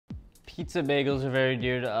Pizza bagels are very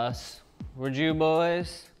dear to us. Would you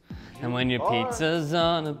boys? And when your pizza's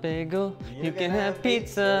on a bagel, you can have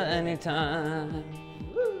pizza anytime.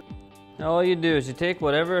 Now all you do is you take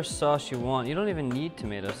whatever sauce you want. You don't even need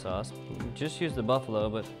tomato sauce. You just use the buffalo,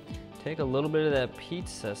 but take a little bit of that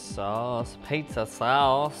pizza sauce.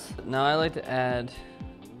 Now I like to add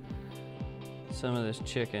some of this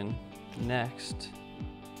chicken next.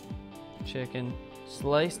 Chicken,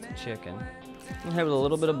 sliced chicken. I'm having a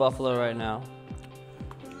little bit of buffalo right now.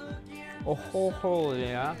 Oh,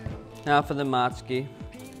 yeah. Now for the matski.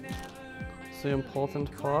 It's the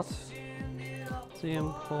important part. It's the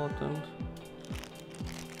important.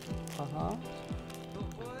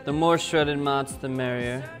 The more shredded mozz, the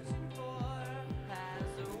merrier.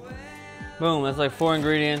 Boom, that's like 4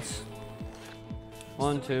 ingredients.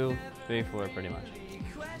 1, 2, 3, 4, pretty much.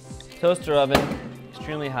 Toaster oven,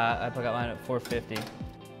 extremely hot. I got mine at 450.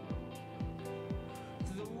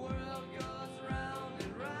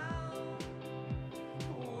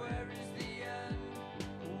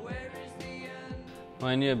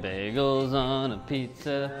 When your bagel's on a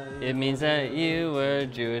pizza, it means that you were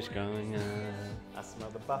Jewish growing up. I smell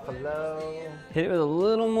the buffalo. Hit it with a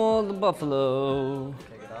little more of the buffalo.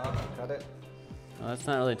 Take it off, cut it. Well, that's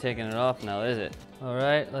not really taking it off now, is it? All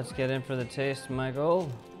right, let's get in for the taste,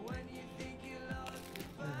 Michael.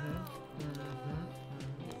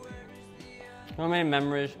 How many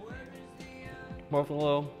memories?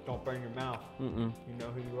 Buffalo. Don't burn your mouth. You know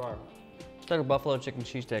who you are. It's like a buffalo chicken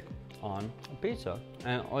cheesesteak on a pizza.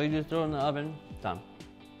 And all you do is throw it in the oven, done.